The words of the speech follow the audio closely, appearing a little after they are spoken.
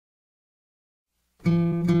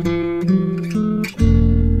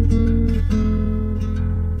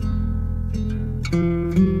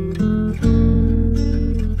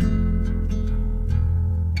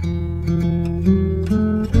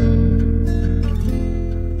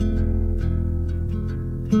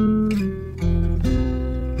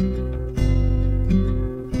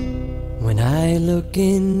look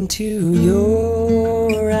into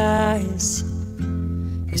your eyes,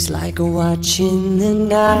 it's like watching the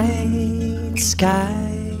night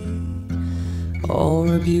sky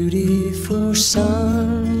or a beautiful sunrise.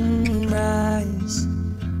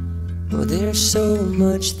 Oh, there's so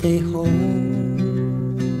much they hold,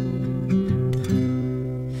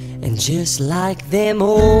 and just like them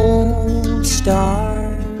old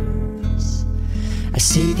stars, I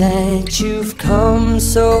see that you've come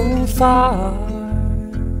so far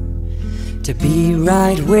to be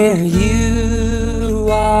right where you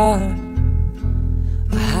are.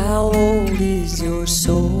 How old is your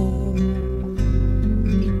soul?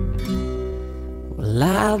 Well,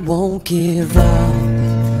 I won't give up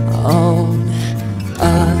on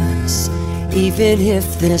us, even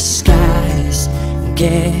if the skies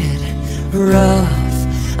get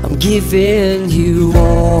rough. I'm giving you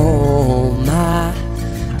all my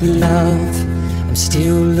love. I'm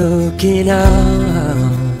still looking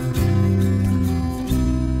up.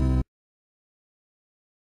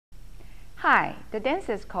 Hi, the dance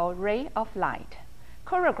is called Ray of Light,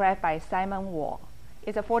 choreographed by Simon Wall.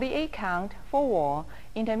 It's a 48 count, 4-wall,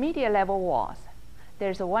 intermediate level waltz.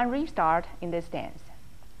 There's a 1 restart in this dance.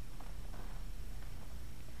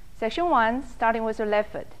 Section 1, starting with your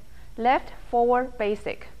left foot. Left, forward,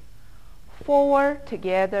 basic. Forward,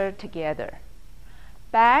 together, together.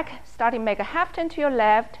 Back, starting make a half turn to your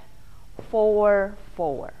left, forward,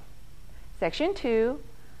 forward. Section 2,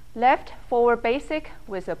 left, forward, basic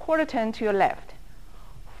with a quarter turn to your left.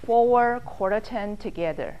 Forward, quarter turn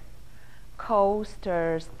together.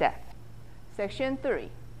 Coaster step. Section 3,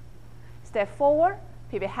 step forward,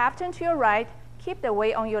 pivot half turn to your right, keep the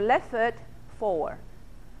weight on your left foot, forward.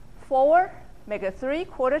 Forward, make a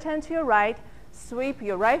 3/4 turn to your right, sweep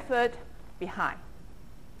your right foot behind.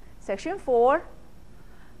 Section 4,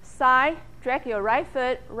 side, drag your right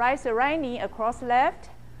foot, rise the right knee across left,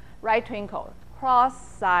 right twinkle, cross,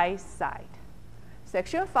 side, side.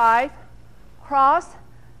 Section 5, cross,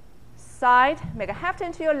 side, make a half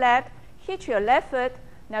turn to your left, hit your left foot.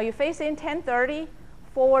 Now you face in 10-30,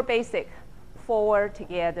 forward basic, forward,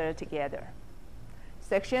 together, together.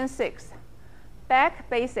 Section 6, back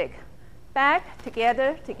basic, back,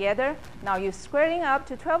 together, together. Now you're squaring up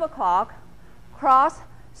to 12 o'clock, cross,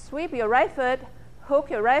 sweep your right foot,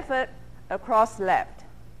 hook your right foot across left.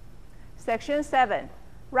 Section 7,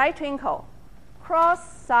 right twinkle,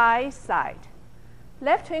 cross, side, side.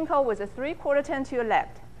 Left twinkle with a 3/4 turn to your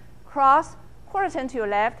left. Cross, quarter turn to your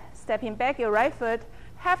left, stepping back your right foot,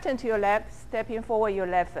 half turn to your left, stepping forward your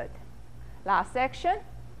left foot. Last section,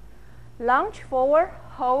 lunge forward,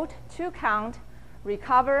 hold, 2 count,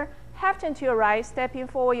 recover, half turn to your right, stepping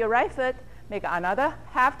forward your right foot, make another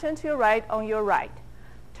half turn to your right on your right.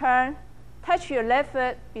 Turn, touch your left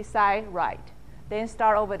foot beside right. Then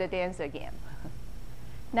start over the dance again.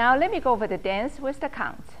 Now let me go over the dance with the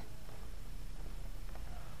count.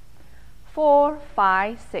 4,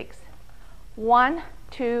 5, 6. 1,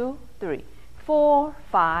 2, 3. 4,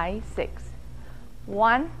 5, 6.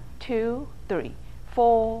 1, 2, 3.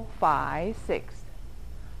 4, 5, 6.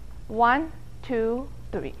 1, 2,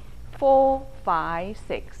 3. 4, 5,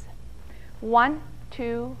 6. 1,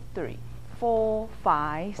 2, 3. 4,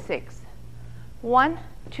 5, 6. 1,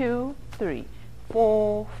 2, 3.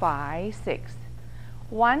 4, 5, 6.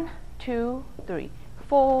 1, 2, 3.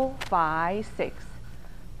 4, 5, 6.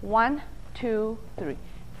 1, 2, 3.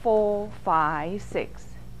 4, 5, 6.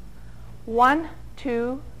 1,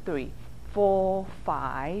 2, 3. 4,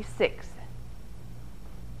 5, 6.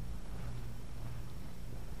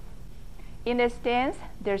 In this dance,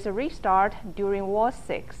 there's a restart during waltz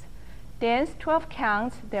 6. Dance 12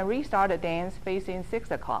 counts, then restart the dance facing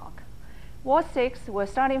 6 o'clock. Waltz 6 was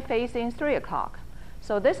starting facing 3 o'clock.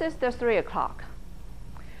 So this is the 3 o'clock.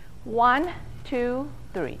 1, 2,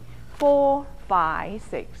 3. 4, 5,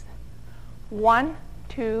 6. 1,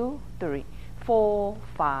 2, 3. 4,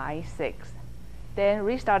 5, 6. Then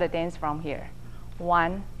restart the dance from here.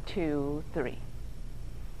 1, 2, 3.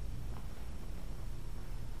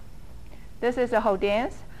 This is the whole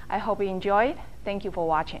dance. I hope you enjoyed. Thank you for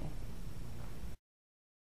watching.